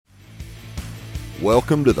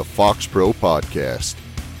Welcome to the FOXPRO Podcast,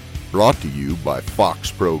 brought to you by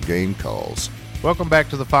FOXPRO Ecalls. Welcome back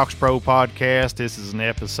to the FOXPRO Podcast. This is an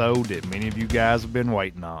episode that many of you guys have been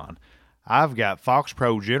waiting on. I've got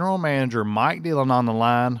FOXPRO General Manager Mike Dillon on the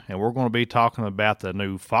line, and we're going to be talking about the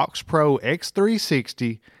new FOXPRO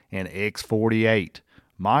X360 and X48.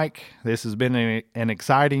 Mike, this has been an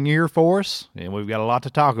exciting year for us, and we've got a lot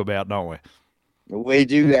to talk about, don't we? We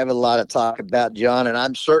do have a lot to talk about, John, and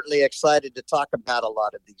I'm certainly excited to talk about a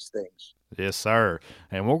lot of these things. Yes, sir.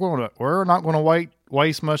 And we're not going to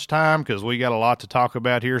waste much time because we got a lot to talk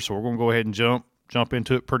about here, so we're going to go ahead and jump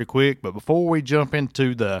into it pretty quick. But before we jump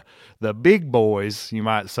into the big boys, you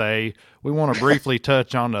might say, we want to briefly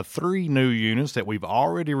touch on the 3 new units that we've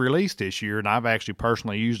already released this year, and I've actually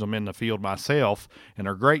personally used them in the field myself, and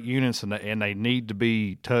they're great units, and they need to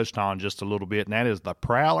be touched on just a little bit, and that is the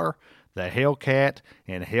Prowler, the Hellcat,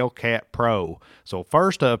 and Hellcat Pro. So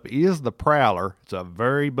first up is the Prowler. It's a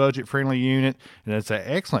very budget-friendly unit, and it's an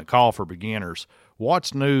excellent call for beginners.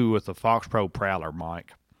 What's new with the FOXPRO Prowler,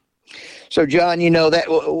 Mike? So, John, that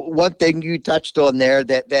one thing you touched on there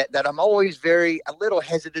that I'm always a little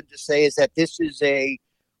hesitant to say is that this is a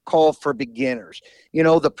call for beginners.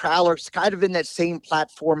 The Prowler's kind of in that same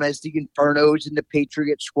platform as the Infernos and the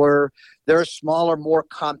Patriots were. They're a smaller, more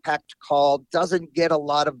compact call, doesn't get a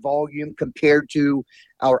lot of volume compared to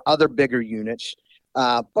our other bigger units.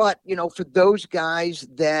 But for those guys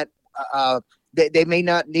that they may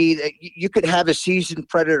not need, you could have a seasoned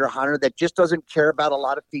predator hunter that just doesn't care about a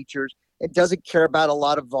lot of features. It doesn't care about a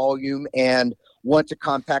lot of volume and wants a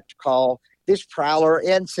compact call. This Prowler,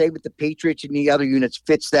 and same with the Patriots and the other units,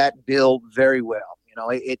 fits that bill very well.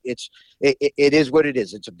 It is what it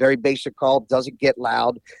is. It's a very basic call, doesn't get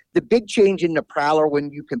loud. The big change in the Prowler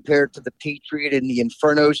when you compare it to the Patriot and the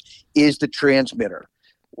Infernos is the transmitter.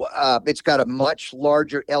 It's got a much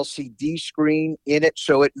larger LCD screen in it,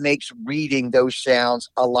 so it makes reading those sounds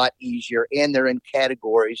a lot easier, and they're in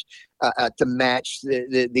categories to match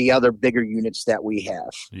the other bigger units that we have.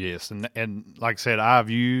 Yes, and like I said, I've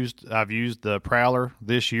used the Prowler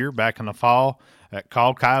this year back in the fall.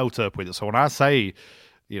 Called Coyotes up with it. So when I say,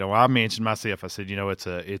 I mentioned myself, I said,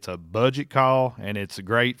 it's a budget call and it's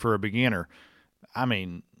great for a beginner. I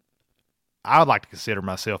mean, I would like to consider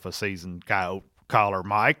myself a seasoned coyote caller,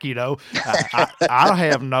 Mike. I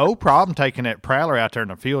have no problem taking that Prowler out there in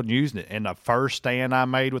the field and using it. And the first stand I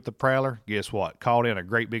made with the Prowler, guess what? Caught in a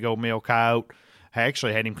great big old male coyote. I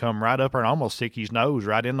actually had him come right up there and almost stick his nose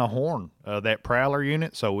right in the horn of that Prowler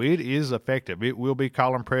unit. So it is effective. It will be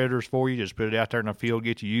calling predators for you. Just put it out there in the field,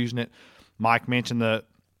 get you using it. Mike mentioned the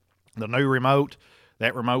new remote.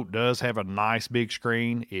 That remote does have a nice big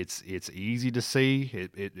screen. It's easy to see.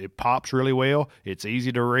 It pops really well. It's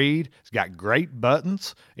easy to read. It's got great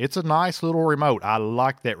buttons. It's a nice little remote. I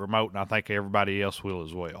like that remote, and I think everybody else will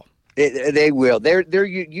as well. They will.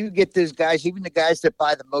 You get these guys, even the guys that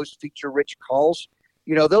buy the most feature-rich calls,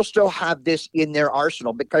 they'll still have this in their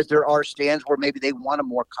arsenal because there are stands where maybe they want a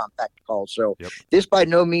more compact call. So This by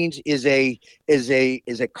no means is a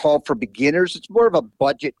call for beginners. It's more of a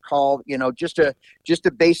budget call, just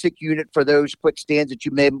a basic unit for those quick stands that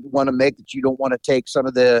you may want to make that you don't want to take some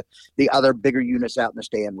of the other bigger units out in the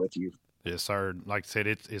stand with you. Yes, sir. Like I said,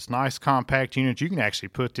 it's nice compact unit. You can actually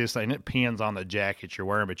put this, and it depends on the jacket you're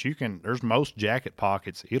wearing, but there's most jacket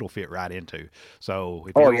pockets it'll fit right into. So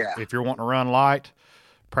if you're wanting to run light,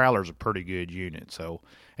 Prowler's a pretty good unit. So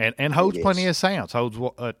and holds plenty of sounds. Holds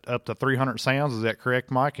up to 300 sounds. Is that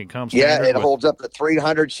correct, Mike? It comes it holds up to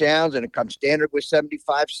 300 sounds, and it comes standard with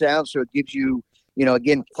 75 sounds. So it gives you,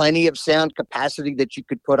 again, plenty of sound capacity that you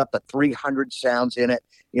could put up to 300 sounds in it.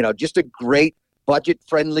 Just a great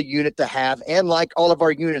budget-friendly unit to have. And like all of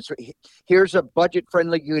our units, here's a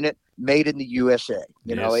budget-friendly unit made in the USA.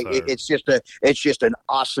 It's just an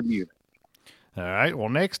awesome unit. All right. Well,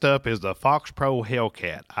 next up is the FOXPRO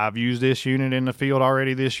Hellcat. I've used this unit in the field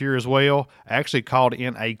already this year as well. I actually called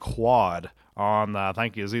in a quad on, I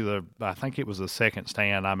think it was the second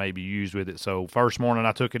stand I maybe used with it. So first morning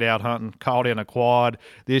I took it out hunting, called in a quad.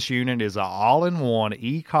 This unit is an all-in-one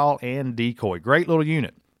e-call and decoy. Great little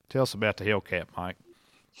unit. Tell us about the Hellcat, Mike.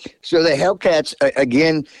 So the Hellcat's,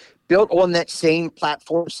 again, built on that same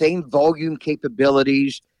platform, same volume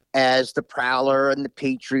capabilities as the Prowler and the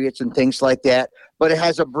Patriots and things like that. But it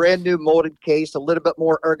has a brand new molded case, a little bit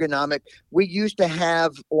more ergonomic. We used to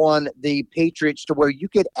have on the Patriots to where you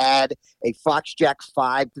could add a Fox Jack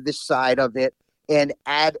 5 to the side of it and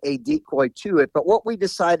add a decoy to it. But what we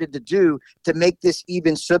decided to do to make this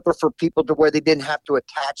even simpler for people to where they didn't have to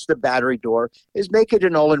attach the battery door is make it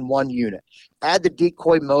an all-in-one unit. Add the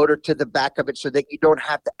decoy motor to the back of it so that you don't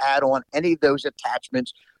have to add on any of those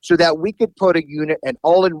attachments, so that we could put a unit, an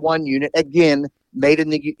all-in-one unit, again, made in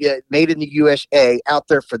the USA, out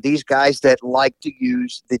there for these guys that like to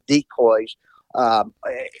use the decoys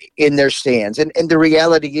in their stands. And the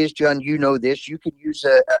reality is, John, you know this, you can use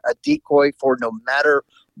a decoy for no matter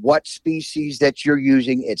what species that you're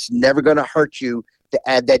using. It's never going to hurt you to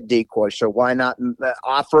add that decoy. So why not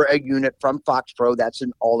offer a unit from FOXPRO that's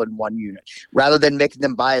an all-in-one unit? Rather than making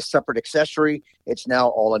them buy a separate accessory, it's now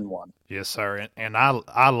all-in-one. Yes, sir. And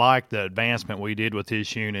I like the advancement we did with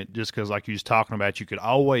this unit, just because, like you was talking about, you could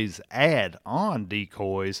always add on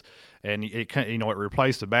decoys, and it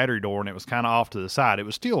replaced the battery door, and it was kind of off to the side. It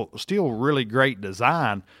was still really great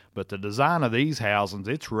design, but the design of these housings,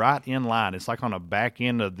 it's right in line. It's like on the back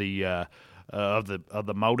end of the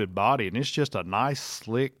molded body, and it's just a nice,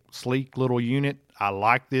 sleek little unit. I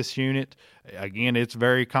like this unit. Again, it's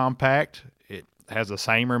very compact. It has the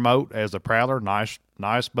same remote as the Prowler.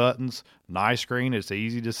 Nice buttons, nice screen. It's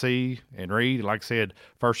easy to see and read. Like I said,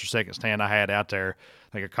 first or second stand I had out there,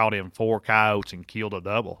 I think I caught in 4 coyotes and killed a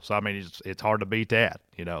double. So I mean, it's hard to beat that,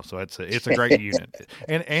 So it's a great unit.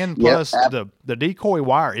 And plus the decoy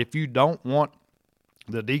wire. If you don't want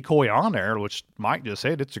the decoy on there, which Mike just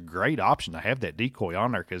said, it's a great option to have that decoy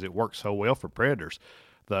on there because it works so well for predators.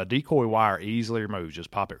 The decoy wire easily removes. Just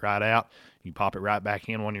pop it right out. You pop it right back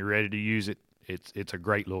in when you're ready to use it. It's a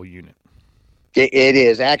great little unit. It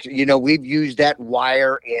is actually, we've used that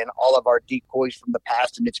wire in all of our decoys from the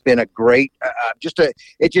past, and it's been a great,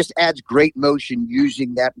 it just adds great motion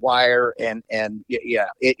using that wire. And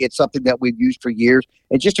it's something that we've used for years.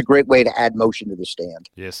 It's just a great way to add motion to the stand.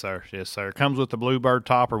 Yes, sir. Yes, sir. It comes with the Bluebird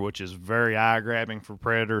topper, which is very eye-grabbing for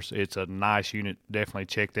predators. It's a nice unit. Definitely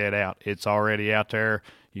check that out. It's already out there.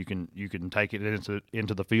 You can take it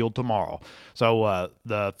into the field tomorrow. So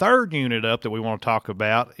the third unit up that we want to talk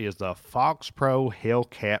about is the FOXPRO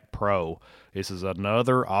Hellcat Pro. This is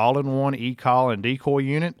another all-in-one Ecall and decoy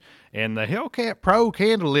unit, and the Hellcat Pro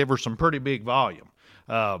can deliver some pretty big volume.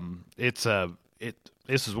 This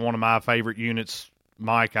is one of my favorite units,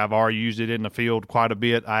 Mike. I've already used it in the field quite a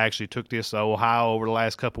bit. I actually took this to Ohio over the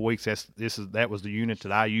last couple of weeks. That was the unit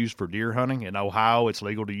that I used for deer hunting. In Ohio, it's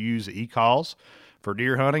legal to use Ecalls for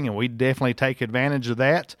deer hunting, and we definitely take advantage of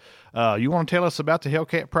that. You want to tell us about the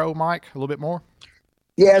Hellcat Pro, Mike, a little bit more?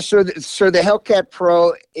 Yeah, so the Hellcat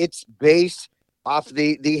Pro, it's based off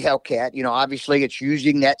the Hellcat. Obviously it's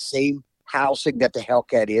using that same housing that the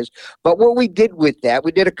Hellcat is. But what we did with that,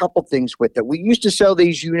 we did a couple things with it. We used to sell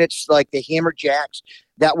these units like the hammer jacks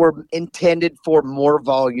that were intended for more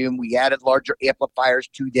volume. We added larger amplifiers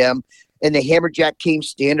to them, and the hammerjack came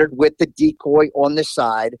standard with the decoy on the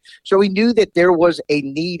side. So we knew that there was a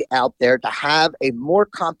need out there to have a more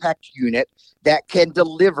compact unit that can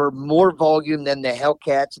deliver more volume than the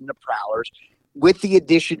Hellcats and the Prowlers, with the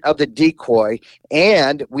addition of the decoy.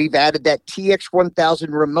 And we've added that TX1000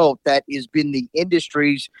 remote that has been the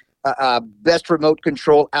industry's best remote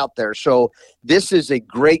control out there. So this is a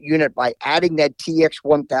great unit by adding that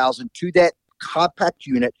TX1000 to that compact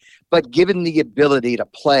unit, but given the ability to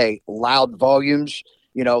play loud volumes,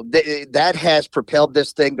 that has propelled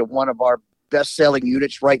this thing to one of our best-selling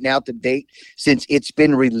units right now to date since it's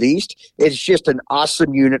been released. It's just an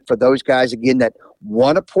awesome unit for those guys, again, that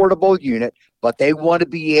want a portable unit, but they want to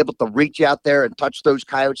be able to reach out there and touch those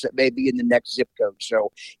coyotes that may be in the next zip code.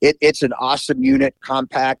 So it's an awesome unit,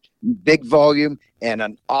 compact, big volume, and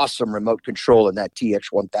an awesome remote control in that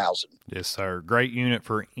TX1000. Yes, sir. Great unit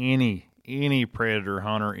for any predator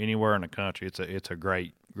hunter anywhere in the country. It's a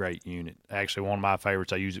great unit. Actually, one of my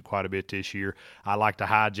favorites. I use it quite a bit this year. I like the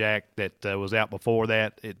hijack that was out before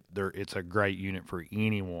that. It's a great unit for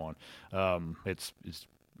anyone.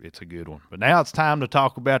 It's a good one. But now it's time to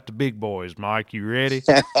talk about the big boys. Mike, you ready?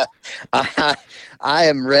 I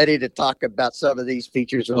am ready to talk about some of these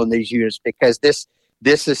features on these units because this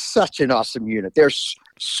is such an awesome unit. There's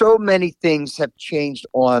so many things have changed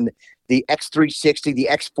on the X360, the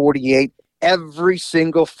X48. Every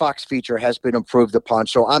single Fox feature has been improved upon.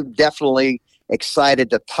 So I'm definitely excited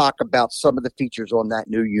to talk about some of the features on that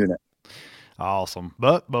new unit. Awesome.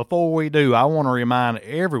 But before we do, I want to remind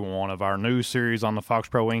everyone of our new series on the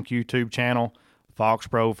FOXPRO Inc. YouTube channel,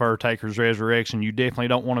 FOXPRO Fur Taker's Resurrection. You definitely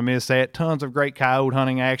don't want to miss that. Tons of great coyote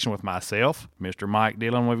hunting action with myself, Mr. Mike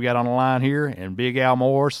Dillon we've got on the line here, and Big Al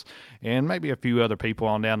Morris, and maybe a few other people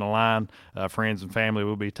on down the line, friends and family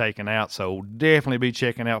will be taken out. So definitely be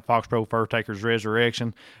checking out FOXPRO Fur Taker's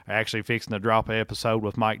Resurrection. Actually fixing to drop an episode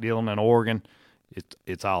with Mike Dillon in Oregon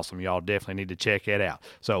It's awesome. Y'all definitely need to check it out.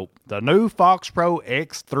 So the new FOXPRO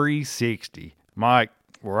X360. Mike,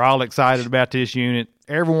 we're all excited about this unit.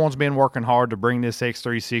 Everyone's been working hard to bring this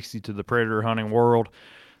X360 to the predator hunting world.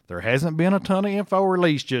 There hasn't been a ton of info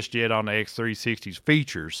released just yet on the X360's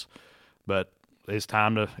features, but it's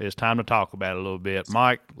time to talk about it a little bit.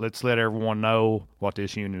 Mike, let's let everyone know what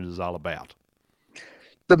this unit is all about.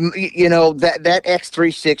 That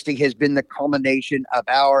X360 has been the culmination of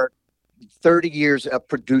our 30 years of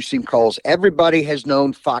producing calls. Everybody has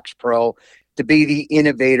known FOXPRO to be the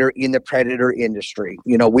innovator in the predator industry.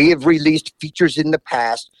 We have released features in the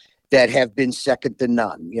past that have been second to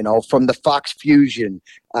none, from the Fox Fusion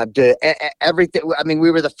to everything. I mean,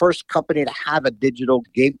 we were the first company to have a digital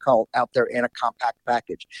game call out there in a compact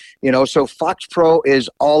package, so FOXPRO is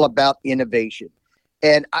all about innovation.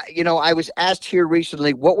 And, I was asked here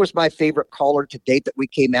recently, what was my favorite caller to date that we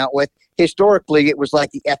came out with? Historically, it was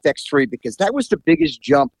like the FX3 because that was the biggest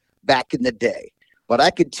jump back in the day. But I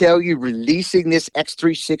can tell you releasing this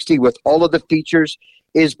X360 with all of the features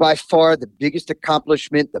is by far the biggest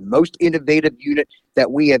accomplishment, the most innovative unit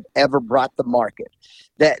that we have ever brought to market.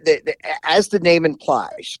 As the name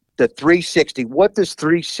implies, the 360, what does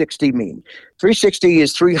 360 mean? 360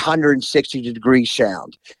 is 360-degree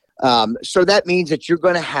sound. So that means that you're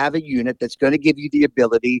going to have a unit that's going to give you the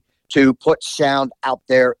ability to put sound out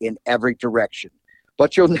there in every direction.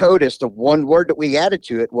 But you'll notice the one word that we added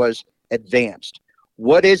to it was advanced.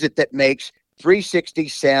 What is it that makes 360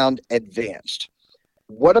 sound advanced?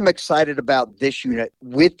 What I'm excited about this unit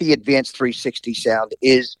with the advanced 360 sound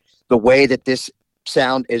is the way that this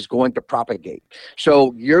sound is going to propagate.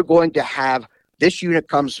 So you're going to have, this unit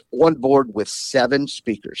comes on board with 7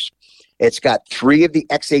 speakers. It's got 3 of the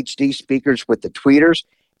XHD speakers with the tweeters,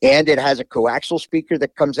 and it has a coaxial speaker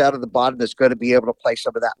that comes out of the bottom that's going to be able to play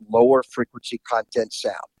some of that lower frequency content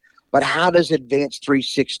sound. But how does Advanced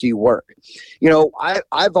 360 work?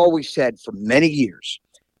 I've always said for many years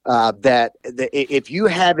that if you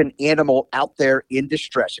have an animal out there in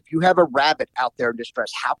distress, if you have a rabbit out there in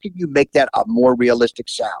distress, how can you make that a more realistic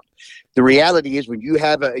sound? The reality is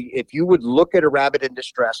if you would look at a rabbit in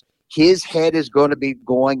distress, his head is going to be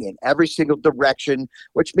going in every single direction,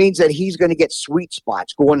 which means that he's going to get sweet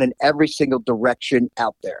spots going in every single direction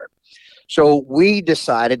out there. So we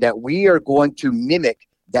decided that we are going to mimic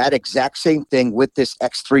that exact same thing with this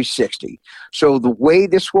X360. So the way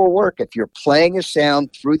this will work, if you're playing a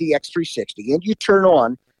sound through the X360 and you turn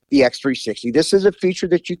on the X360, this is a feature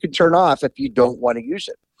that you can turn off if you don't want to use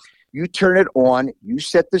it. You turn it on, you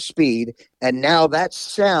set the speed, and now that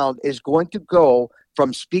sound is going to go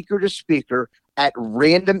from speaker to speaker at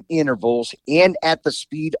random intervals and at the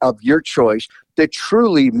speed of your choice to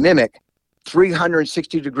truly mimic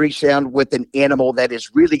 360-degree sound with an animal that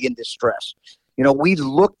is really in distress. We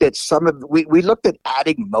looked at we looked at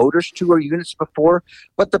adding motors to our units before,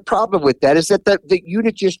 but the problem with that is that the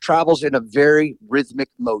unit just travels in a very rhythmic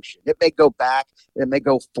motion. It may go back, it may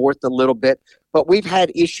go forth a little bit, but we've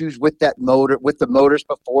had issues with the motors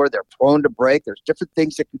before. They're prone to break. There's different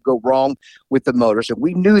things that could go wrong with the motors, and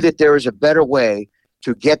we knew that there was a better way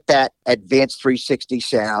to get that advanced 360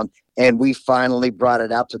 sound, and we finally brought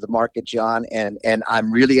it out to the market, John, and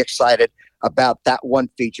I'm really excited about that one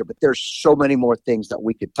feature, but there's so many more things that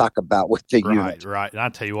we could talk about with the unit. Right. And I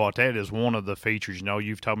tell you what, that is one of the features.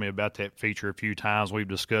 You've told me about that feature a few times. We've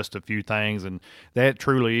discussed a few things, and that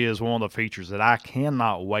truly is one of the features that I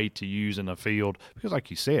cannot wait to use in the field because, like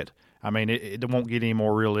you said, I mean, it won't get any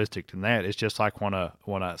more realistic than that. It's just like when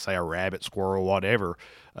I say a rabbit, squirrel, whatever,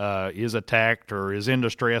 is attacked or is in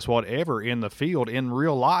distress, whatever, in the field, in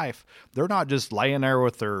real life, they're not just laying there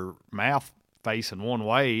with their mouth facing one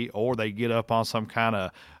way, or they get up on some kind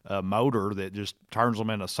of motor that just turns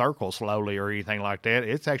them in a circle slowly or anything like that.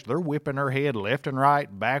 It's actually, they're whipping their head left and right,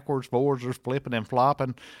 backwards, forwards, they're flipping and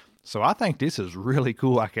flopping. So I think this is really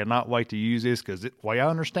cool. I cannot wait to use this because the way I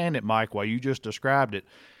understand it, Mike, way you just described it,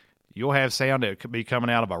 you'll have sound that could be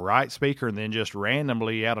coming out of a right speaker and then just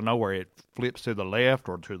randomly out of nowhere it flips to the left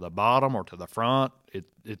or to the bottom or to the front.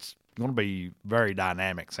 It's going to be very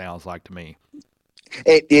dynamic, sounds like to me.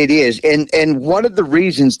 It is. And one of the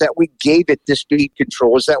reasons that we gave it this speed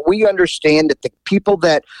control is that we understand that the people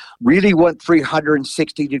that really want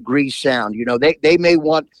 360-degree sound,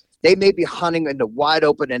 they may be hunting in the wide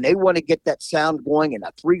open and they want to get that sound going in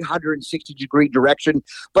a 360-degree direction,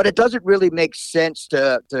 but it doesn't really make sense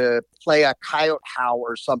to play a coyote howl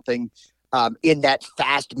or something in that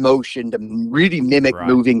fast motion to really mimic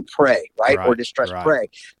moving prey, right? Or distressed prey.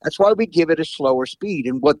 That's why we give it a slower speed.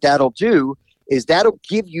 And what that'll do is that'll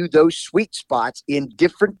give you those sweet spots in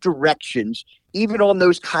different directions even on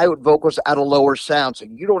those coyote vocals at a lower sound. So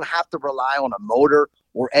you don't have to rely on a motor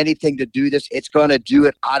or anything to do this. It's going to do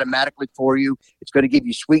it automatically for you. It's going to give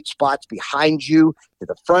you sweet spots behind you, to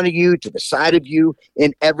the front of you, to the side of you,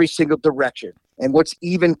 in every single direction. And what's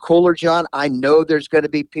even cooler, John, I know there's going to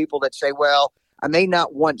be people that say, well, I may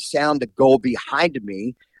not want sound to go behind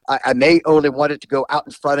me. I may only want it to go out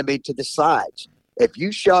in front of me to the sides. If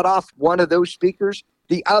you shut off one of those speakers,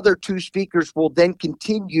 the other two speakers will then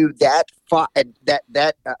continue that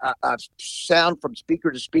sound from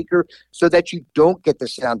speaker to speaker, so that you don't get the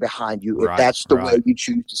sound behind you, if that's the way you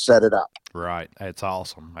choose to set it up. Right. That's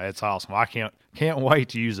awesome. That's awesome. I can't wait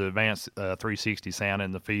to use the advanced 360 sound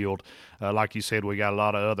in the field. Like you said, we got a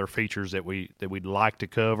lot of other features that we'd like to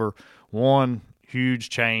cover. One huge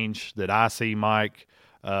change that I see, Mike,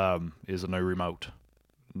 is a new remote.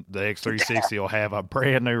 The X360 will have a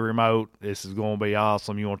brand new remote. This is going to be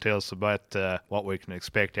awesome. You want to tell us about what we can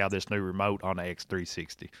expect out of this new remote on the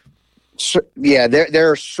X360? So, yeah, there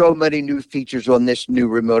are so many new features on this new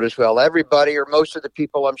remote as well. Everybody, or most of the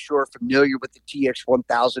people, I'm sure, are familiar with the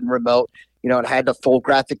TX1000 remote. You know, it had the full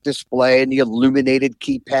graphic display and the illuminated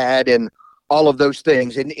keypad and all of those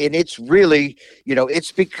things. And it's really, you know,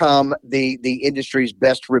 it's become the industry's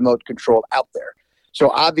best remote control out there. So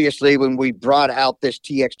obviously, when we brought out this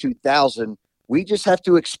TX2000, we just have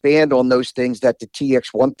to expand on those things that the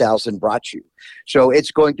TX1000 brought you. So it's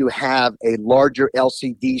going to have a larger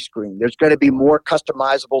LCD screen. There's going to be more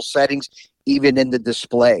customizable settings, even in the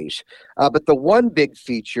displays. But the one big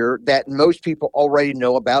feature that most people already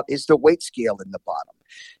know about is the weight scale in the bottom.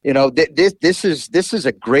 You know, this is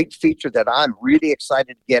a great feature that I'm really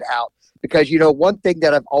excited to get out, because, you know, one thing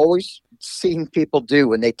that I've always seen people do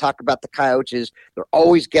when they talk about the coyotes is they're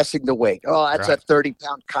always guessing the weight. Oh, that's a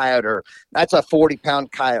 30-pound coyote, or that's a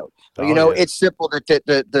 40-pound coyote. But, you know, it's simple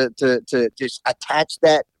to just attach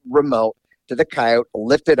that remote to the coyote,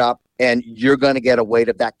 lift it up, and you're going to get a weight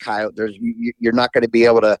of that coyote. You're not going to be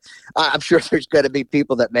able to. I'm sure there's going to be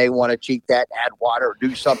people that may want to cheat that, add water, or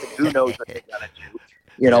do something. Who knows what they're going to do?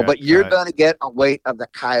 You know, but you're going to get a weight of the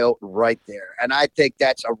coyote right there. And I think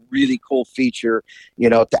that's a really cool feature, you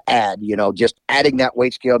know, to add. You know, just adding that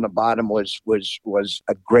weight scale on the bottom was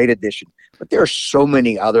a great addition. But there are so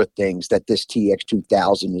many other things that this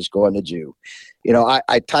TX2000 is going to do. You know,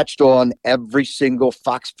 I touched on every single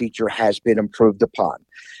Fox feature has been improved upon.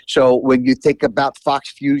 So when you think about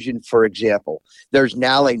Fox Fusion, for example, there's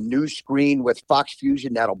now a new screen with Fox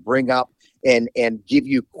Fusion that'll bring up and give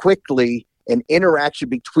you quickly an interaction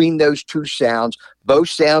between those two sounds. Both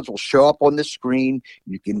sounds will show up on the screen.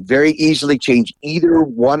 You can very easily change either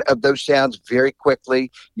one of those sounds very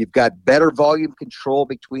quickly. You've got better volume control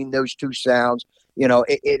between those two sounds. You know,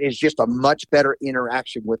 it is just a much better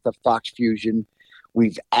interaction with the Fox Fusion.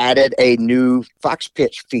 We've added a new Fox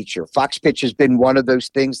Pitch feature. Fox Pitch has been one of those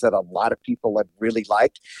things that a lot of people have really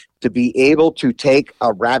liked, to be able to take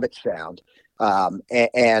a rabbit sound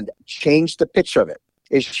and change the pitch of it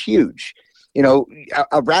is huge. You know,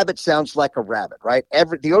 a rabbit sounds like a rabbit, right?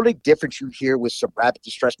 The only difference you hear with some rabbit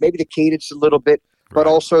distress, maybe the cadence a little bit, but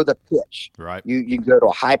also the pitch. Right. You can go to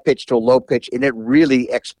a high pitch to a low pitch, and it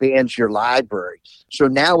really expands your library. So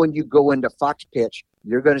now when you go into Fox Pitch,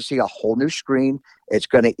 you're going to see a whole new screen. It's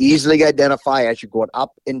going to easily identify as you're going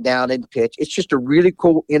up and down in pitch. It's just a really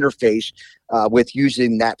cool interface with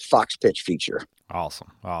using that Fox Pitch feature.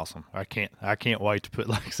 Awesome. I can't wait to put,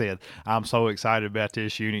 like I said, I'm so excited about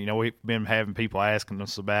this unit. You know, we've been having people asking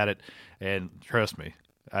us about it, and trust me,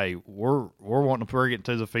 hey, we're wanting to bring it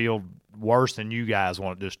to the field worse than you guys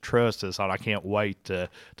want. Just trust us. I can't wait to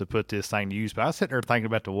put this thing to use. But I was sitting there thinking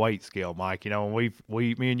about the weight scale, Mike. You know, when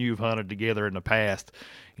me and you've hunted together in the past,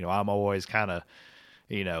 you know, I'm always kind of,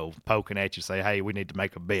 you know, poking at you, say, hey, we need to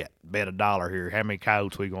make a bet $1 here. How many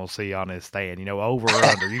coyotes we gonna see on this stand? You know, over or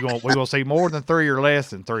under? We gonna see more than 3 or less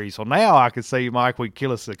than 3? So now I can see, Mike, we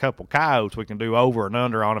kill us a couple coyotes. We can do over and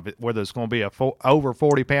under on it, whether it's gonna be over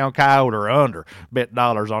 40-pound coyote or under. Bet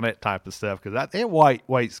dollars on that type of stuff, because that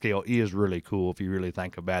weight scale is really cool if you really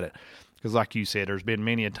think about it. Because like you said, there's been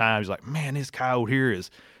many a times like, man, this coyote here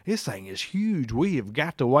this thing is huge. We have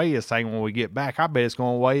got to weigh this thing when we get back. I bet it's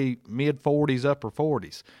going to weigh mid-40s, upper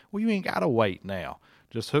 40s. Well, you ain't got to wait now.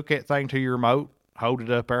 Just hook that thing to your remote, hold it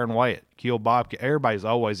up there and weigh it. Kill bobcat. Everybody's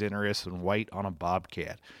always interested in weight on a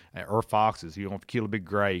bobcat or foxes. You don't kill a big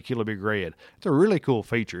gray, kill a big red. It's a really cool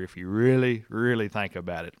feature if you really, really think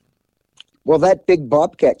about it. Well, that big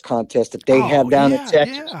bobcat contest that they have down in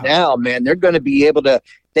Texas now, man, they're going to be able to.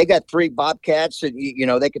 They got 3 bobcats, and you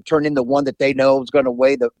know they could turn in the one that they know is going to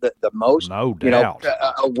weigh the most. No doubt. You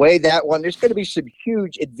know, weigh that one. There's going to be some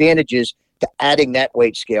huge advantages to adding that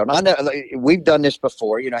weight scale. And I know we've done this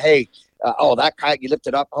before. Hey, that kite you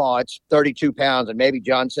lifted up, it's 32 pounds, and maybe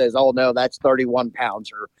John says, oh no, that's 31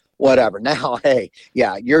 pounds or whatever. Now, hey,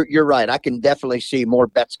 yeah, you're right. I can definitely see more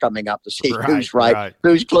bets coming up to see who's right,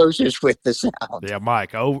 who's closest with the sound. Yeah,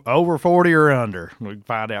 Mike, over 40 or under. We can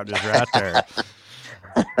find out just right there.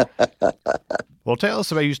 Well, tell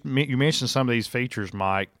us about, you mentioned some of these features,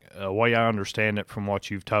 Mike. Way I understand it from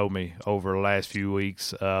what you've told me over the last few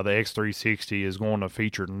weeks, the X360 is going to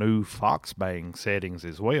feature new FOXBang settings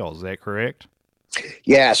as well. Is that correct?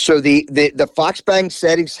 Yeah, so the FOXBang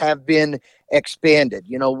settings have been expanded.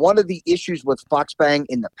 One of the issues with FOXBang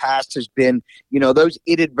in the past has been, those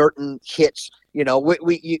inadvertent hits.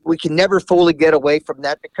 We can never fully get away from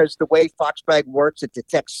that because the way FOXBang works, it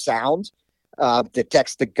detects sound,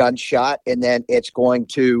 detects the gunshot, and then it's going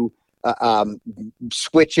to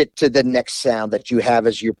switch it to the next sound that you have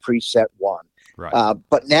as your preset one. Right.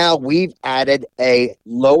 But now we've added a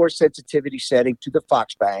lower sensitivity setting to the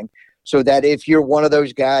FOXBang, so that if you're one of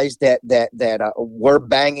those guys that were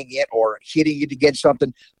banging it or hitting it against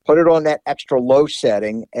something, put it on that extra low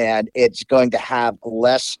setting, and it's going to have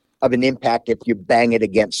less of an impact if you bang it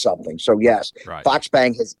against something. So yes, right.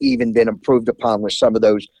 FOXBang has even been improved upon with some of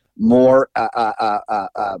those more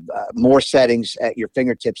settings at your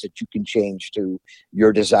fingertips that you can change to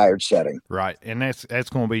your desired setting. Right, and that's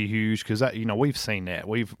going to be huge because we've seen that.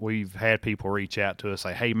 We've had people reach out to us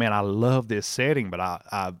say, "Hey man, I love this setting, but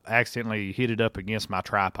I accidentally hit it up against my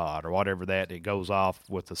tripod or whatever that it goes off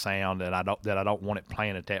with the sound, and I don't want it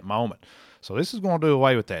playing at that moment." So this is going to do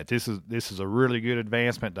away with that. This is a really good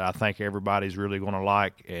advancement that I think everybody's really going to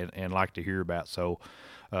like and like to hear about. So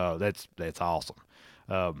that's awesome.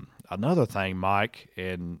 Another thing, Mike,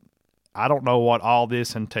 and I don't know what all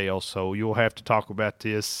this entails, so you'll have to talk about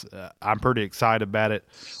this. I'm pretty excited about it.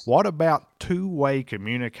 What about two-way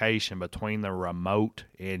communication between the remote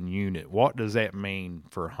and unit? What does that mean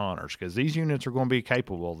for hunters? Because these units are going to be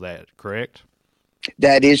capable of that, correct?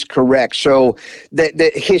 That is correct. So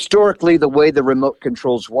historically, the way the remote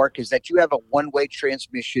controls work is that you have a one-way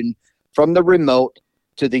transmission from the remote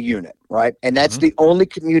to the unit, right? And that's the only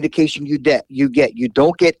communication you get. You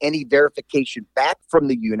don't get any verification back from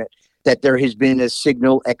the unit that there has been a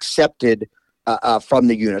signal accepted from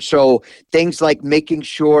the unit. So things like making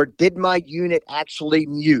sure, did my unit actually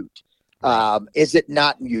mute? Is it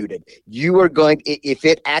not muted? You are going, if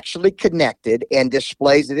it actually connected and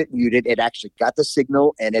displays that it muted, it actually got the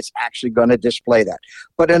signal and it's actually going to display that.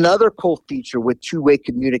 But another cool feature with two-way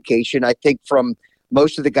communication, I think from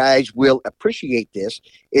most of the guys will appreciate this,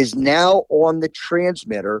 is now on the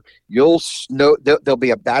transmitter, you'll know there'll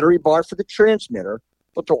be a battery bar for the transmitter,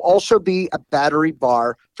 but there'll also be a battery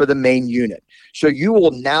bar for the main unit. So you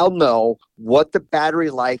will now know what the battery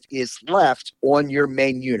life is left on your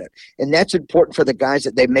main unit. And that's important for the guys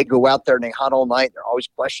that they may go out there and they hunt all night. They're always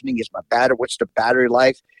questioning, what's the battery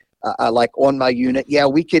life like on my unit? Yeah,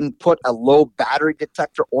 we can put a low battery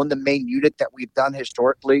detector on the main unit that we've done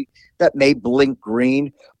historically that may blink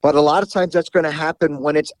green. But a lot of times that's going to happen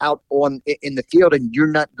when it's out in the field and you're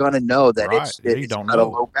not going to know that it's got a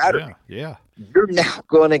low battery. Yeah. You're now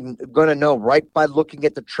going to know right by looking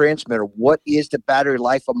at the transmitter what is the battery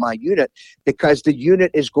life of my unit, because the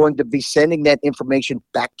unit is going to be sending that information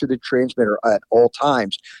back to the transmitter at all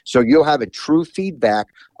times. So you'll have a true feedback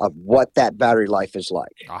of what that battery life is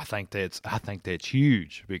like. I think that's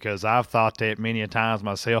huge, because I've thought that many a times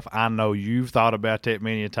myself. I know you've thought about that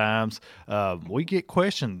many a times. We get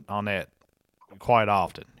questioned on that quite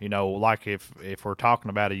often, like if we're talking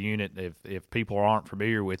about a unit, if people aren't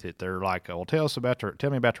familiar with it, they're like, well, tell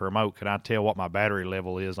me about the remote. Can I tell what my battery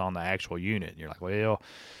level is on the actual unit? And you're like, well,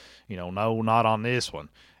 no, not on this one.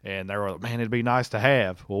 And they're like, man, it'd be nice to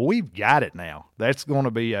have. Well, we've got it now. That's going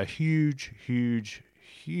to be a huge, huge,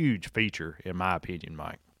 huge feature, in my opinion,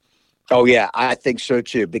 Mike. Oh yeah, I think so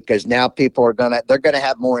too, because now people they're gonna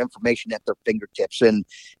have more information at their fingertips, and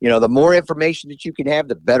the more information that you can have,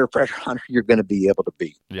 the better treasure hunter you're going to be able to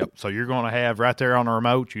be. Yep. So you're going to have right there on the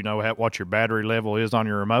remote, what your battery level is on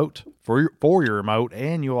your remote for your remote,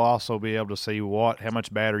 and you'll also be able to see how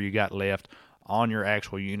much battery you got left on your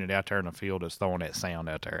actual unit out there in the field that's throwing that sound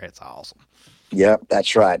out there. It's awesome. Yep,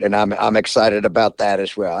 that's right, and I'm excited about that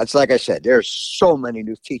as well. It's like I said, there's so many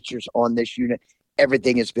new features on this unit.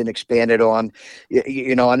 Everything has been expanded on.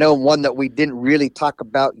 I know one that we didn't really talk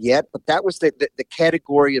about yet, but that was the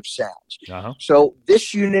category of sounds. Uh-huh. So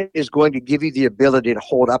this unit is going to give you the ability to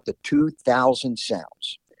hold up to 2,000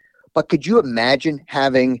 sounds. But could you imagine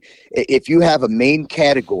if you have a main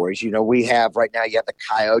categories, we have right now, you have the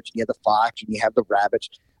coyotes, you have the fox, and you have the rabbits.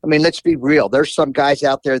 I mean, let's be real. There's some guys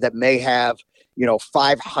out there that may have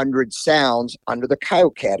 500 sounds under the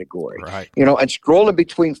coyote category. Right. And scrolling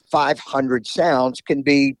between 500 sounds can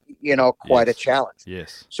be, quite a challenge.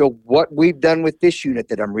 Yes. So what we've done with this unit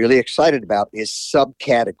that I'm really excited about is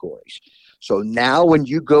subcategories. So now when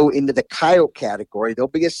you go into the coyote category, there'll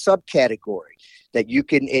be a subcategory that you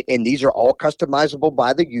can, and these are all customizable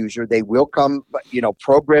by the user. They will come,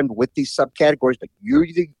 programmed with these subcategories, but you,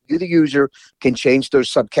 the user, can change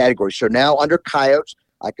those subcategories. So now under coyotes,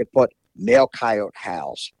 I could put male coyote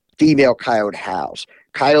howls, female coyote howls,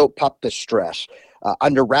 coyote pup distress.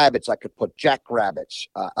 Under rabbits, I could put jackrabbits,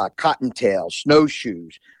 cottontails,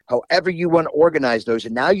 snowshoes, however you want to organize those.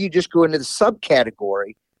 And now you just go into the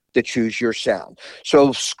subcategory to choose your sound. So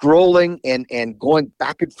scrolling and going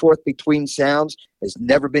back and forth between sounds has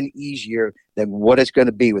never been easier than what it's going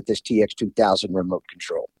to be with this TX2000 remote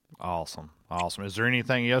control. Awesome. Is there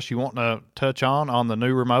anything else you want to touch on the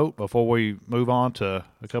new remote before we move on to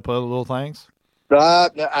a couple other little things?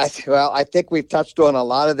 I think we've touched on a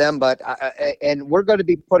lot of them, but and we're going to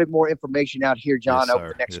be putting more information out here, John, over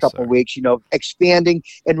the next couple of weeks, expanding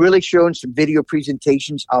and really showing some video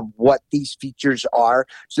presentations of what these features are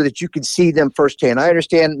so that you can see them firsthand. I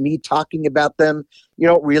understand me talking about them, you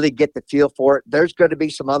don't really get the feel for it. There's going to be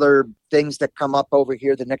some other things that come up over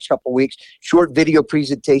here the next couple of weeks, short video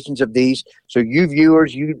presentations of these, so you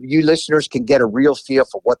viewers, you listeners can get a real feel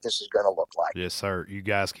for what this is going to look like. Yes, sir. You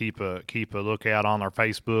guys keep a lookout on our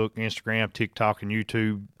Facebook, Instagram, TikTok, and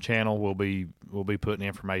YouTube channel. We'll be putting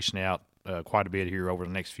information out quite a bit here over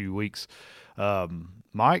the next few weeks.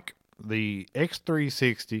 Mike, the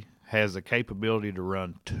X360 has the capability to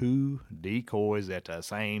run 2 decoys at the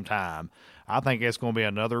same time. I think that's going to be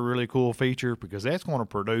another really cool feature because that's going to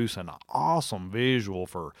produce an awesome visual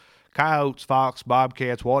for coyotes, fox,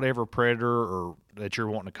 bobcats, whatever predator or that you're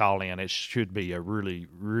wanting to call in. It should be a really,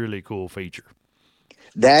 really cool feature.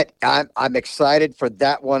 That I'm excited for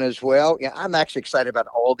that one as well. Yeah, I'm actually excited about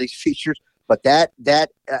all these features, but that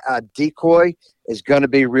decoy is going to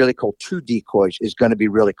be really cool. 2 decoys is going to be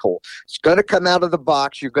really cool. It's going to come out of the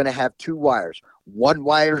box. You're going to have 2 wires. One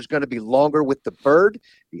wire is going to be longer with the bird.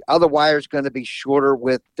 The other wire is going to be shorter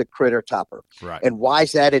with the critter topper. Right. And why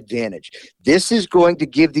is that advantage? This is going to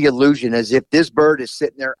give the illusion as if this bird is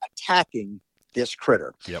sitting there attacking this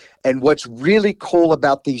critter. Yep. And what's really cool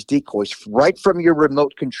about these decoys, right from your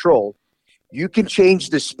remote control, you can change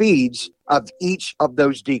the speeds of each of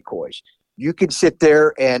those decoys. You can sit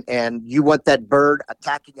there and you want that bird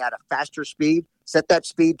attacking at a faster speed, set that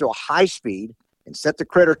speed to a high speed and set the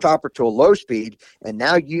critter topper to a low speed. And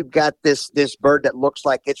now you've got this bird that looks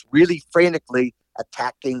like it's really frantically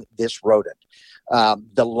attacking this rodent.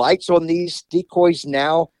 The lights on these decoys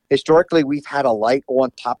now, historically, we've had a light on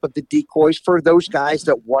top of the decoys for those guys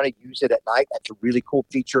that want to use it at night. That's a really cool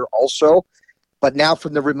feature also. But now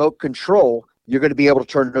from the remote control, you're going to be able to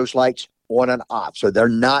turn those lights on and off. So they're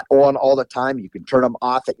not on all the time. You can turn them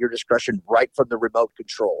off at your discretion right from the remote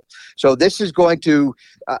control. So this is going to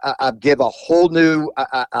give a whole new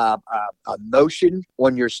motion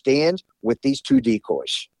on your stand with these 2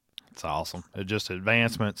 decoys. It's awesome. It's just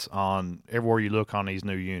advancements on everywhere you look on these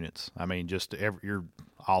new units. I mean, you're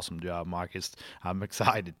awesome job, Mike. I'm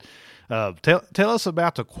excited. Tell us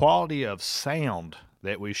about the quality of sound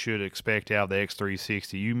that we should expect out of the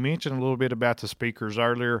X360. You mentioned a little bit about the speakers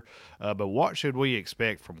earlier, but what should we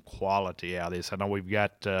expect from quality out of this? I know we've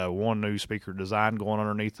got one new speaker design going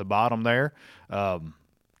underneath the bottom there. Tell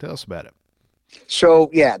us about it. So,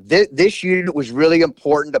 yeah, this unit was really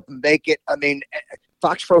important to make it. I mean,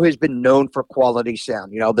 FOXPRO has been known for quality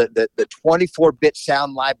sound. The 24-bit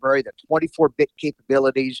sound library, the 24-bit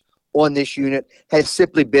capabilities on this unit has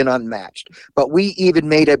simply been unmatched. But we even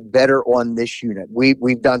made it better on this unit.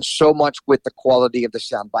 We've done so much with the quality of the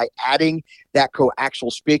sound. By adding that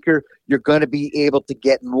coaxial speaker, you're going to be able to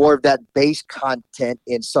get more of that bass content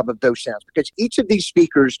in some of those sounds because each of these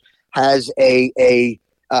speakers has an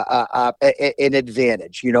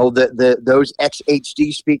advantage. Those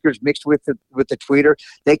XHD speakers mixed with the tweeter,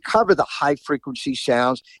 they cover the high frequency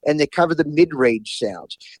sounds and they cover the mid-range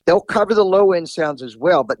sounds. They'll cover the low end sounds as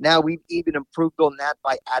well, but now we've even improved on that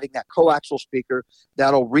by adding that coaxial speaker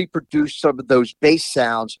that'll reproduce some of those bass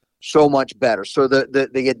sounds so much better. So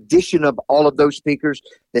the addition of all of those speakers,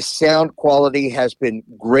 the sound quality has been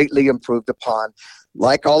greatly improved upon.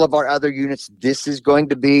 Like all of our other units, this is going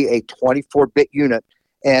to be a 24-bit unit.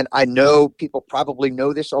 And I know people probably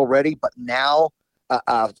know this already, but now,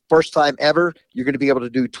 first time ever, you're going to be able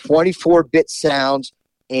to do 24-bit sounds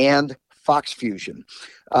and Fox Fusion.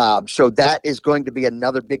 So that is going to be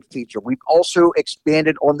another big feature. We've also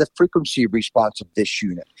expanded on the frequency response of this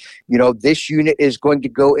unit. This unit is going to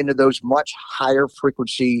go into those much higher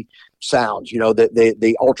frequency sounds,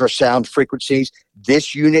 the ultrasound frequencies.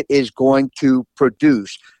 This unit is going to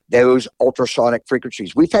produce those ultrasonic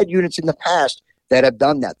frequencies. We've had units in the past that have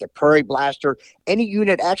done that. The Prairie Blaster, any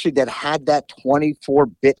unit actually that had that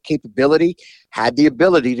 24-bit capability had the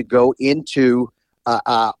ability to go into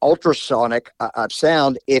ultrasonic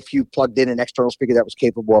sound if you plugged in an external speaker that was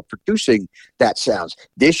capable of producing that sounds.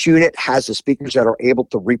 This unit has the speakers that are able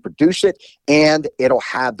to reproduce it, and it'll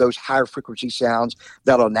have those higher frequency sounds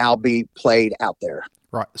that'll now be played out there.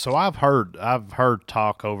 Right. So I've heard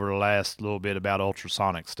talk over the last little bit about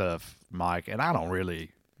ultrasonic stuff, Mike, and I don't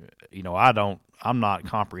really, I'm not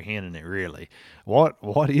comprehending it really. What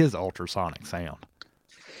is ultrasonic sound?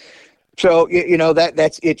 So,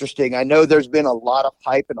 that's interesting. I know there's been a lot of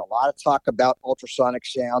hype and a lot of talk about ultrasonic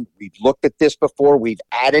sound. We've looked at this before. We've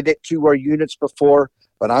added it to our units before.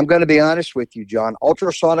 But I'm going to be honest with you, John.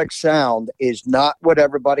 Ultrasonic sound is not what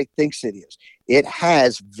everybody thinks it is. It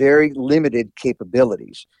has very limited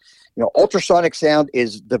capabilities. Ultrasonic sound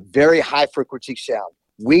is the very high frequency sound.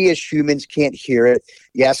 We as humans can't hear it.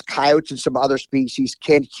 Yes, coyotes and some other species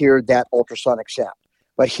can hear that ultrasonic sound.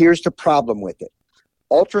 But here's the problem with it.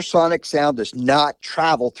 Ultrasonic sound does not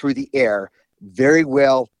travel through the air very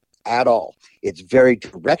well at all. It's very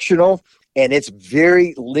directional, and it's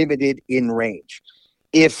very limited in range.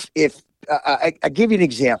 If I give you an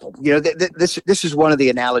example, this is one of the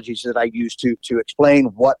analogies that I use to explain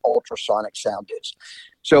what ultrasonic sound is.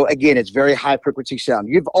 So again, it's very high frequency sound.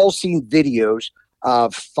 You've all seen videos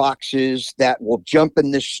of foxes that will jump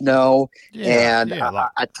in the snow and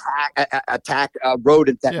attack a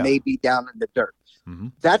rodent that may be down in the dirt. Mm-hmm.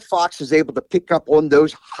 That fox is able to pick up on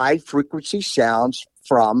those high frequency sounds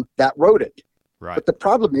from that rodent. Right. But the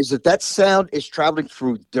problem is that sound is traveling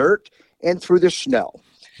through dirt and through the snow.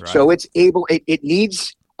 Right. So it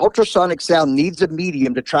needs ultrasonic sound needs a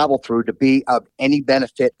medium to travel through to be of any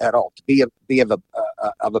benefit at all, to be of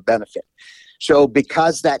a benefit. So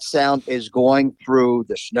because that sound is going through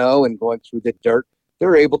the snow and going through the dirt,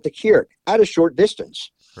 they're able to hear it at a short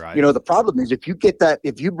distance. Right. The problem is if you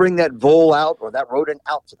bring that vole out or that rodent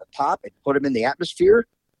out to the top and put them in the atmosphere,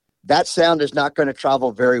 that sound is not going to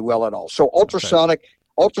travel very well at all. So ultrasonic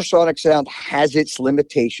sound has its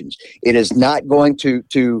limitations. It is not going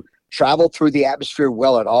to travel through the atmosphere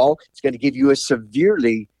well at all. It's going to give you a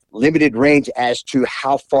severely limited range as to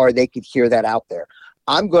how far they can hear that out there.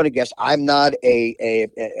 I'm going to guess. I'm not a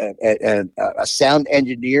sound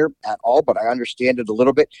engineer at all, but I understand it a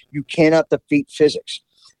little bit. You cannot defeat physics.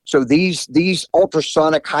 So these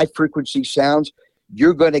ultrasonic high frequency sounds,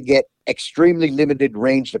 you're going to get extremely limited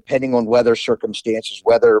range depending on weather circumstances,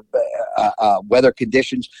 weather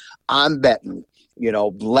conditions. I'm betting,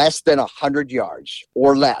 less than 100 yards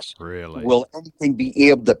or less. Really? Will anything be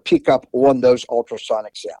able to pick up on those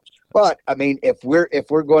ultrasonic sounds? But I mean, if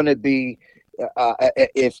we're going to be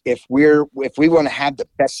if we want to have the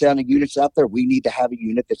best sounding units out there, we need to have a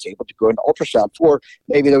unit that's able to go into ultrasound for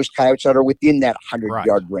maybe those coyotes that are within that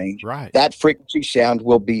 100-yard range. Right. That frequency sound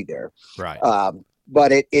will be there. Right.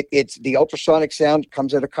 But it's the ultrasonic sound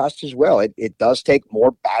comes at a cost as well. It does take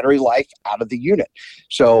more battery life out of the unit.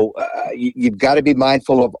 So you've got to be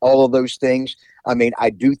mindful of all of those things. I mean,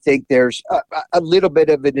 I do think there's a little bit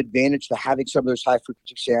of an advantage to having some of those high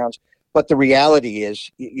frequency sounds. But the reality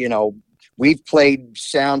is, we've played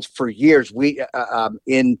sounds for years. We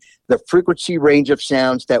in the frequency range of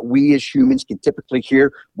sounds that we as humans can typically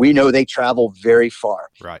hear, we know they travel very far.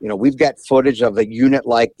 Right. We've got footage of a unit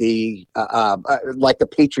like the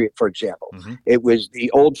Patriot, for example. Mm-hmm. It was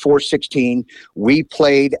the old 416. We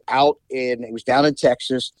played it was down in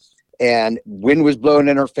Texas, and wind was blowing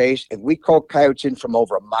in our face, and we called coyotes in from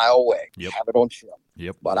over a mile away. Yep. Have it on film.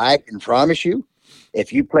 Yep. But I can promise you,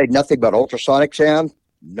 if you played nothing but ultrasonic sound,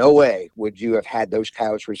 no way would you have had those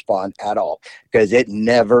coyotes respond at all, because it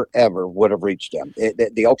never, ever would have reached them.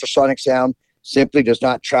 The ultrasonic sound simply does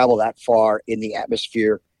not travel that far in the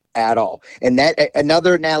atmosphere at all. And that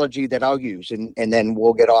another analogy that I'll use, and then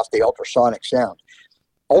we'll get off the ultrasonic sound.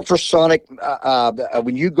 Ultrasonic,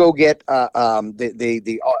 when you go get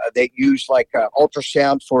they use like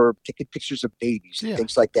ultrasound for taking pictures of babies and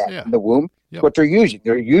things like that in the womb. Yep. What they're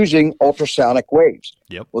using ultrasonic waves.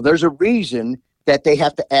 Yep. Well, there's a reason that they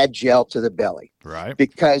have to add gel to the belly. Right.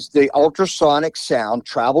 Because the ultrasonic sound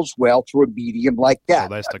travels well through a medium like that.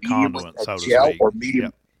 So that's the conduit, so to speak. Or medium.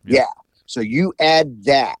 Yep. Yep. Yeah. So you add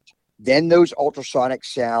that, then those ultrasonic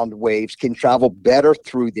sound waves can travel better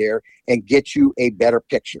through there and get you a better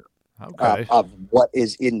picture. of what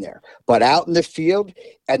is in there. But out in the field,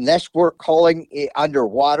 unless we're calling it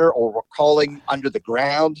underwater or we're calling under the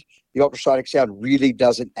ground, the ultrasonic sound really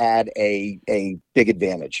doesn't add a big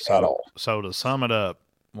advantage at all. So to sum it up,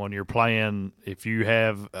 when you're playing, if you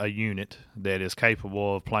have a unit that is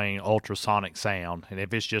capable of playing ultrasonic sound, and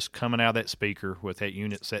if it's just coming out of that speaker with that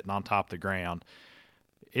unit sitting on top of the ground,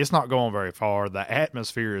 it's not going very far. The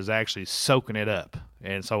atmosphere is actually soaking it up,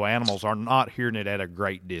 and so animals are not hearing it at a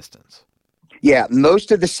great distance. Yeah,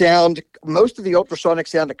 most of the ultrasonic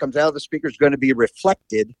sound that comes out of the speaker is going to be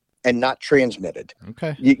reflected and not transmitted.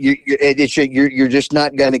 Okay. You're just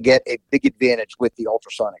not going to get a big advantage with the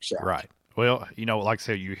ultrasonic sound. Right. Well, like I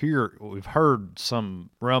said, we've heard some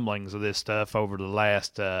rumblings of this stuff over the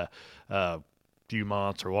last few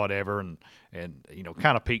months or whatever, and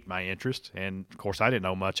kind of piqued my interest. And of course, I didn't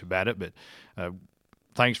know much about it, but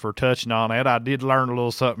thanks for touching on that. I did learn a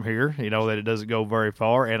little something here, that it doesn't go very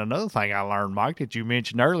far. And another thing I learned, Mike, that you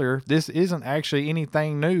mentioned earlier, this isn't actually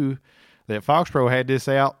anything new. That FOXPRO had this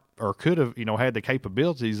out, or could have, had the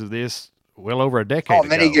capabilities of this well over a decade ago.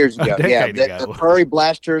 Many years ago. The Prairie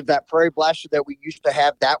Blaster, that we used to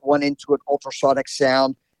have, that went into an ultrasonic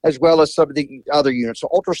sound, as well as some of the other units. So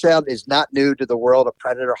ultrasound is not new to the world of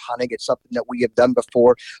predator hunting. It's something that we have done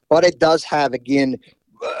before, but it does have, again,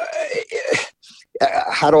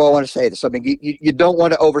 how do I want to say this? I mean, you don't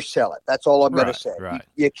want to oversell it. That's all I'm going to say. Right.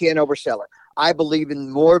 You can't oversell it. I believe in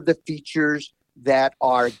more of the features that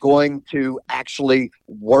are going to actually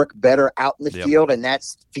work better out in the field, and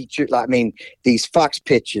that's featured. I mean, these Fox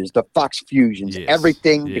pitches, the Fox fusions,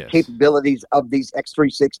 everything, the capabilities of these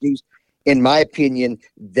X360s, in my opinion,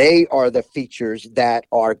 they are the features that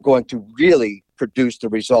are going to really produce the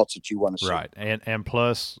results that you want to see. Right, and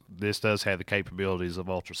plus, this does have the capabilities of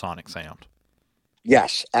ultrasonic sound.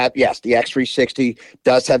 Yes, the X360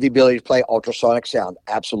 does have the ability to play ultrasonic sound.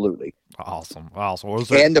 Absolutely. Awesome.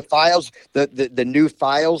 And the files, the new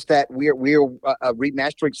files that we're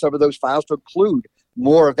remastering some of those files to include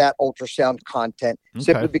more of that ultrasound content,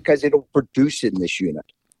 simply because it'll produce in this unit.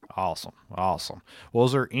 Awesome. Well,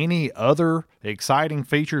 is there any other exciting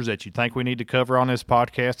features that you think we need to cover on this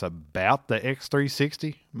podcast about the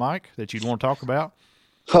X360, Mike, that you'd want to talk about?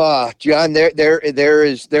 John, there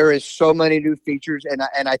is so many new features,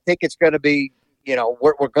 and I think it's going to be,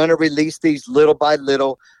 we're going to release these little by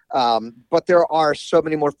little, but there are so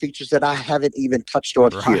many more features that I haven't even touched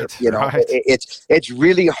on here. It's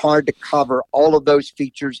really hard to cover all of those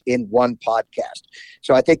features in one podcast.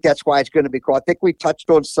 So I think that's why it's going to be cool. I think we touched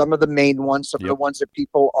on some of the main ones, some of the ones that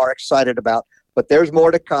people are excited about. But there's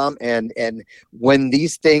more to come, and when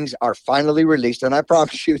these things are finally released, and I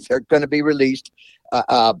promise you they're going to be released,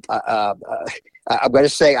 I'm going to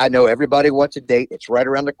say, I know everybody wants a date. It's right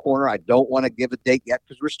around the corner. I don't want to give a date yet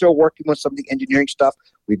because we're still working on some of the engineering stuff.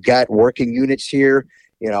 We've got working units here.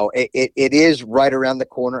 It is right around the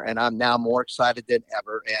corner, and I'm now more excited than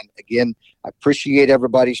ever. And again, I appreciate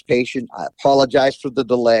everybody's patience. I apologize for the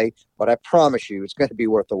delay, but I promise you it's going to be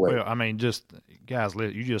worth the wait. Well, I mean, guys,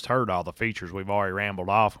 you just heard all the features we've already rambled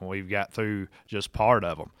off, and we've got through just part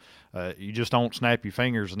of them. You just don't snap your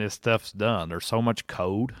fingers and this stuff's done. There's so much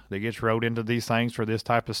code that gets wrote into these things for this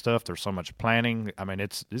type of stuff. There's so much planning. I mean,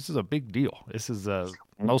 this is a big deal. This is the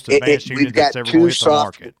most advanced unit that's ever hit the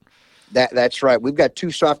market. That's right. We've got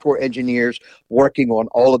 2 software engineers working on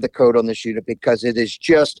all of the code on this unit because it is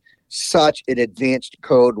just such an advanced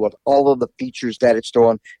code with all of the features that it's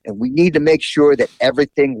doing, and we need to make sure that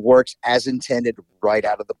everything works as intended right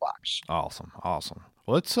out of the box. Awesome.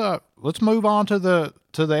 Let's move on to the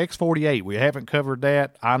X48. We haven't covered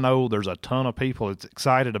that. I know there's a ton of people that's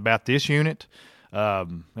excited about this unit,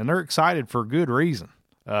 and they're excited for good reason.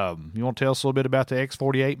 You want to tell us a little bit about the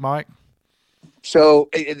X48, Mike? So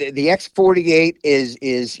the X48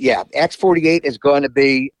 X48 is going to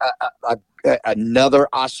be another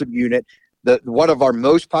awesome unit. One of our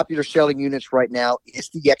most popular selling units right now is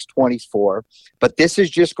the X24, but this is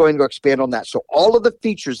just going to expand on that. So all of the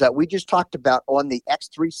features that we just talked about on the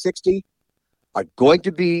X360 are going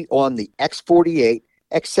to be on the X48,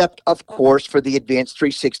 except, of course, for the advanced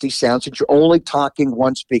 360 sound, since you're only talking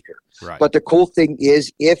one speaker. Right. But the cool thing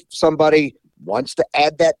is, if somebody wants to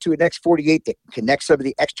add that to an X48 that connects some of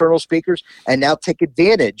the external speakers and now take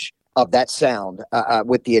advantage of that sound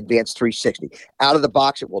with the advanced 360. Out of the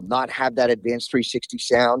box, it will not have that advanced 360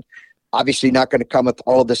 sound. Obviously not going to come with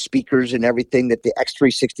all of the speakers and everything that the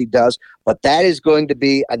X360 does, but that is going to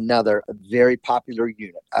be another very popular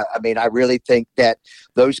unit. I mean, I really think that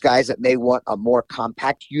those guys that may want a more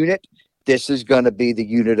compact unit this is going to be the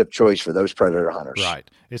unit of choice for those predator hunters. Right.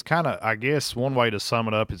 It's kind of, I guess, one way to sum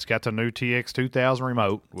it up, it's got the new TX2000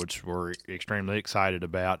 remote, which we're extremely excited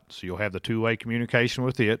about. So you'll have the two-way communication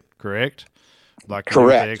with it, correct? Like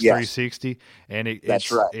correct, the X360. Yes. And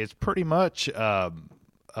that's right. It's pretty much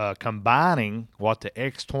combining what the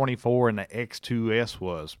X24 and the X2S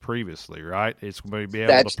was previously, right? It's going to be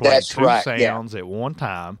able to play two sounds at one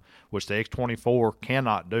time, which the X24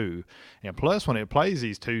 cannot do. And plus, when it plays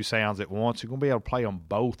these two sounds at once, you're going to be able to play them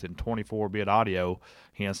both in 24-bit audio,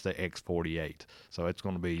 hence the X48. So it's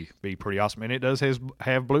going to be pretty awesome. And it does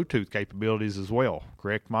have Bluetooth capabilities as well,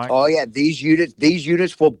 correct, Mike? Oh, yeah. These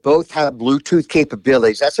units will both have Bluetooth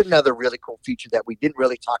capabilities. That's another really cool feature that we didn't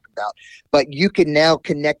really talk about. But you can now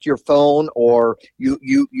connect your phone, or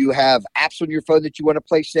you have apps on your phone that you want to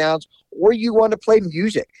play sounds, or you want to play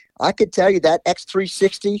music. I could tell you that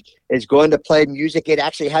X360 is going to play music. It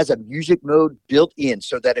actually has a music mode built in,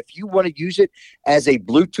 so that if you want to use it as a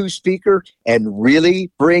Bluetooth speaker and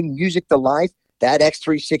really bring music to life, that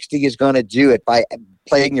X360 is going to do it by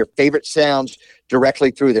playing your favorite sounds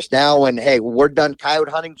directly through this. Now, when we're done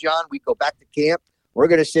coyote hunting, John, we go back to camp. We're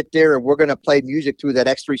going to sit there and we're going to play music through that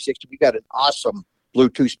X360. We got an awesome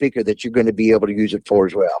Bluetooth speaker that you're going to be able to use it for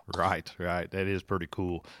as well. Right. That is pretty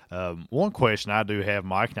cool. One question I do have,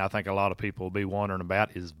 Mike, and I think a lot of people will be wondering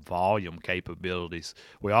about, is volume capabilities.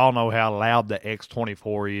 We all know how loud the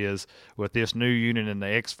X24 is. With this new unit in the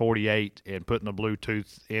X48 and putting the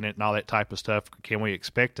Bluetooth in it and all that type of stuff, can we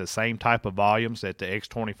expect the same type of volumes that the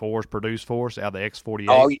X24s produce for us out of the X48?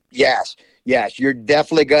 Oh, yes. Yes, you're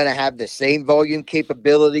definitely going to have the same volume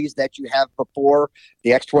capabilities that you have before the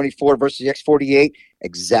X24 versus the X48.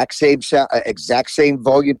 Exact same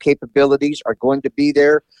volume capabilities are going to be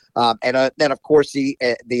there, and then of course the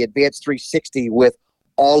Advanced 360 with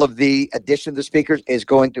all of the addition of the speakers is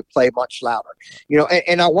going to play much louder.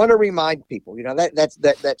 And I want to remind people,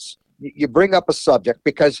 that's you bring up a subject,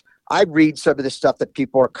 because I read some of the stuff that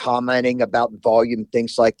people are commenting about volume,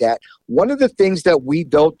 things like that. One of the things that we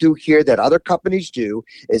don't do here that other companies do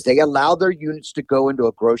is they allow their units to go into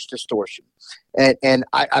a gross distortion. And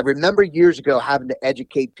I remember years ago having to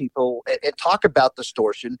educate people and talk about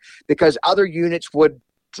distortion, because other units would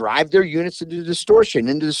drive their units into distortion.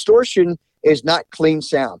 And distortion is not clean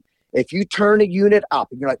sound. If you turn a unit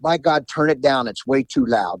up and you're like, my God, turn it down, it's way too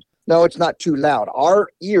loud. No, it's not too loud. Our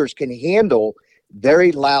ears can handle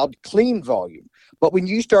very loud, clean volume. But when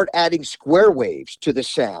you start adding square waves to the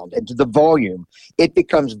sound and to the volume, it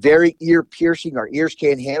becomes very ear-piercing. Our ears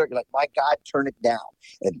can't handle it. You're like, my God, turn it down.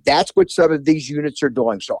 And that's what some of these units are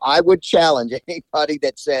doing. So I would challenge anybody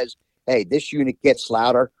that says, hey, this unit gets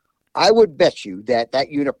louder. I would bet you that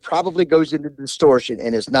unit probably goes into distortion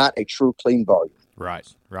and is not a true clean volume. Right.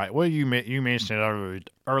 Well, you mentioned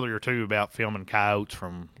it earlier, too, about filming coyotes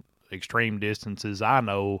from extreme distances. I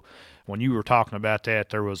know when you were talking about that,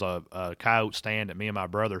 there was a coyote stand that me and my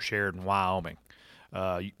brother shared in Wyoming.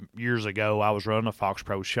 Years ago, I was running a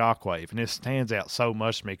FOXPRO Shockwave, and this stands out so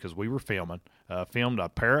much to me because we were filmed a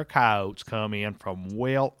pair of coyotes come in from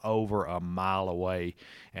well over a mile away,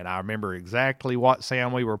 and I remember exactly what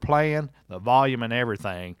sound we were playing, the volume and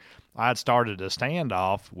everything. I'd started a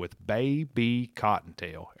standoff with baby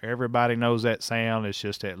cottontail. Everybody knows that sound. It's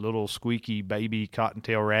just that little squeaky baby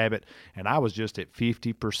cottontail rabbit. And I was just at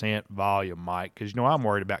 50% volume, Mike, because, I'm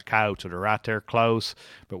worried about coyotes that are right there close,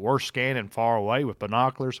 but we're scanning far away with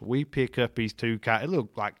binoculars. We pick up these two coyotes. It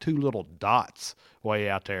looked like two little dots way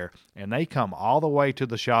out there, and they come all the way to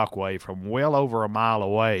the shockwave from well over a mile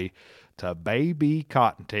away to baby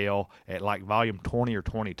cottontail at like volume 20 or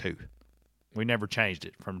 22. We never changed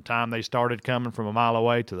it from the time they started coming from a mile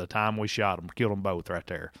away to the time we shot them, killed them both right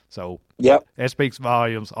there. So yep, that speaks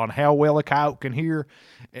volumes on how well a coyote can hear.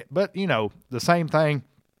 But, the same thing,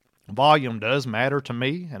 volume does matter to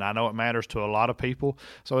me, and I know it matters to a lot of people.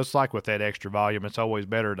 So it's like with that extra volume, it's always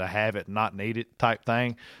better to have it and not need it type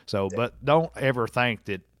thing. So, but don't ever think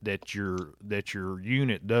that your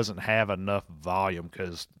unit doesn't have enough volume,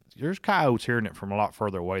 because there's coyotes hearing it from a lot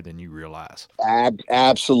further away than you realize.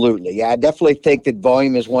 Absolutely. Yeah, I definitely think that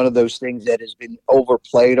volume is one of those things that has been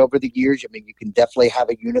overplayed over the years. I mean, you can definitely have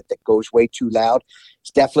a unit that goes way too loud.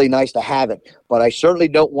 It's definitely nice to have it, but I certainly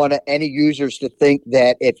don't want any users to think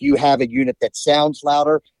that if you have a unit that sounds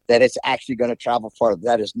louder, that it's actually going to travel farther.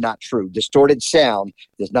 That is not true. Distorted sound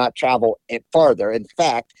does not travel farther. In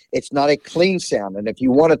fact, it's not a clean sound. And if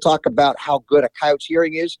you want to talk about how good a coyote's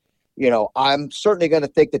hearing is, I'm certainly going to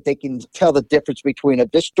think that they can tell the difference between a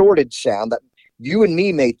distorted sound, that you and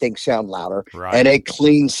me may think sound louder, right, and a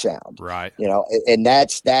clean sound. right. You know, and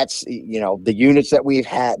that's the units that we've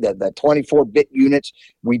had, the 24-bit units.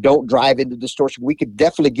 We don't drive into distortion. We could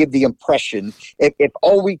definitely give the impression, if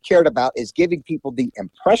all we cared about is giving people the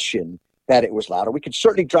impression that it was louder, we could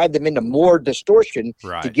certainly drive them into more distortion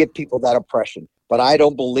right. to give people that impression. But I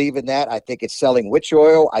don't believe in that. I think it's selling witch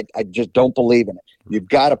oil. I just don't believe in it. You've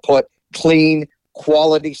got to put clean,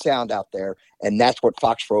 quality sound out there, and that's what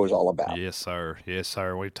FOXPRO is all about. Yes, sir. Yes,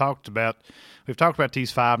 sir. We've talked about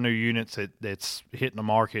these 5 new units that's hitting the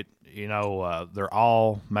market. You know, they're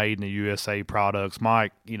all made in the USA products.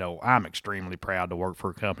 Mike, you know, I'm extremely proud to work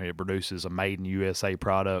for a company that produces a made in USA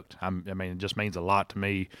product. I mean, it just means a lot to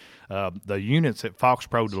me. The units that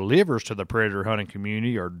FOXPRO delivers to the predator hunting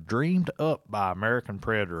community are dreamed up by American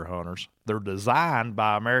predator hunters. They're designed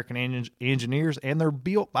by American engineers, and they're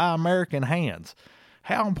built by American hands.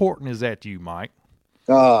 How important is that to you, Mike?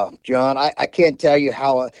 John, I can't tell you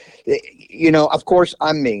how, of course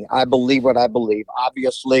I'm me. I believe what I believe.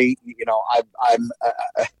 Obviously, I'm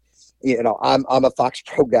a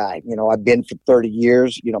FOXPRO guy. You know, I've been for 30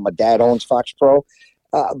 years. You know, my dad owns FOXPRO.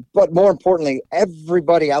 But more importantly,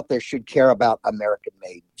 everybody out there should care about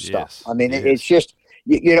American-made stuff. Yes, I mean, yes. it's just,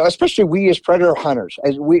 especially we as predator hunters,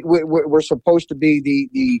 as we're supposed to be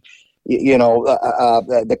the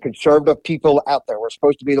conservative people out there. We're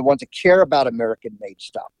supposed to be the ones that care about American-made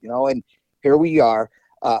stuff, and here we are.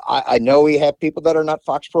 I know we have people that are not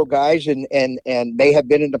FOXPRO guys and may have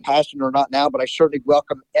been in the past and are not now, but I certainly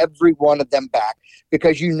welcome every one of them back,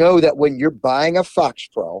 because you know that when you're buying a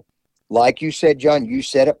FOXPRO, like you said, John, you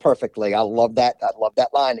said it perfectly. I love that. I love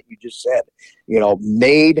that line that you just said,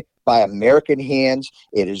 made by American hands.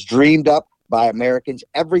 It is dreamed up by Americans.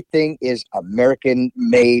 Everything is American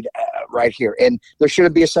made right here. And there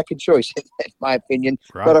shouldn't be a second choice, in my opinion.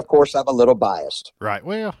 Right. But of course, I'm a little biased. Right.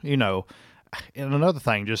 Well, and another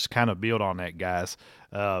thing, just to kind of build on that, guys,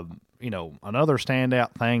 another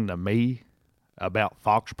standout thing to me about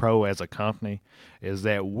FOXPRO as a company is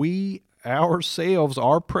that we ourselves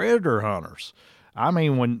are predator hunters. I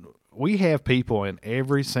mean, when we have people in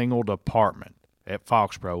every single department at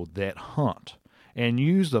FOXPRO that hunt and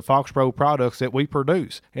use the FOXPRO products that we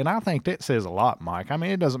produce. And I think that says a lot, Mike. I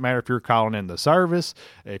mean, it doesn't matter if you're calling in the service,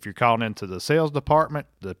 if you're calling into the sales department,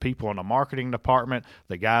 the people in the marketing department,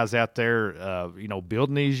 the guys out there,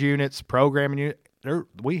 building these units, programming units.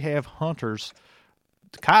 We have hunters,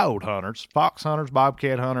 coyote hunters, fox hunters,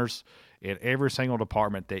 bobcat hunters in every single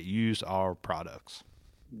department that use our products.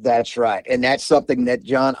 That's right. And that's something that,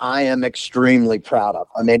 John, I am extremely proud of.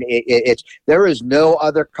 I mean, there is no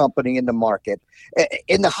other company in the market,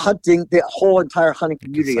 in the whole entire hunting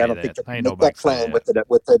community. I don't think that can make that claim with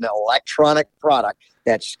an electronic product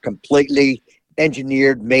that's completely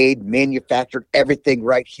engineered, made, manufactured, everything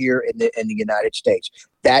right here in the United States.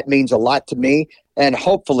 That means a lot to me, and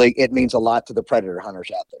hopefully it means a lot to the predator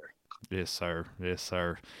hunters out there. Yes, sir. Yes,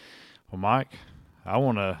 sir. Well, Mike, I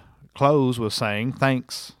want to close with saying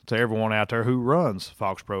thanks to everyone out there who runs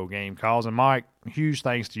FOXPRO Game Calls. And Mike, huge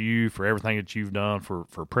thanks to you for everything that you've done for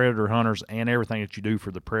predator hunters and everything that you do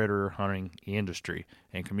for the predator hunting industry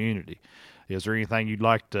and community. Is there anything you'd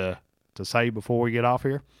like to say before we get off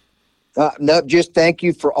here? No, just thank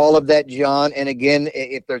you for all of that, John. And again,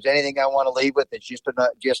 if there's anything I want to leave with, it's just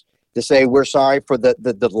to say we're sorry for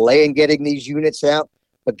the delay in getting these units out.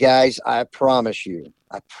 But guys, I promise you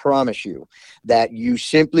that you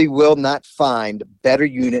simply will not find better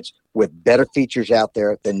units with better features out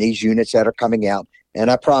there than these units that are coming out.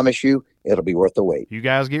 And I promise you, it'll be worth the wait. You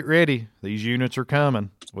guys get ready. These units are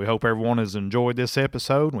coming. We hope everyone has enjoyed this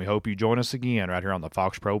episode, and we hope you join us again right here on the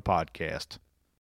FOXPRO Podcast.